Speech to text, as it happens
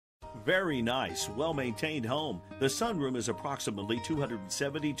Very nice, well-maintained home. The sunroom is approximately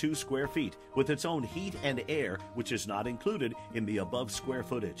 272 square feet with its own heat and air, which is not included in the above square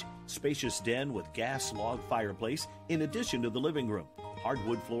footage. Spacious den with gas log fireplace in addition to the living room.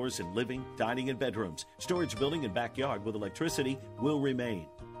 Hardwood floors in living, dining, and bedrooms. Storage building and backyard with electricity will remain.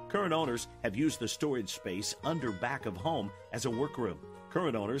 Current owners have used the storage space under back of home as a workroom.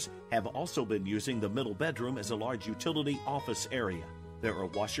 Current owners have also been using the middle bedroom as a large utility office area. There are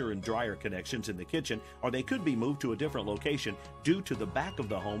washer and dryer connections in the kitchen, or they could be moved to a different location due to the back of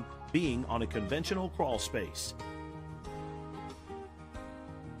the home being on a conventional crawl space.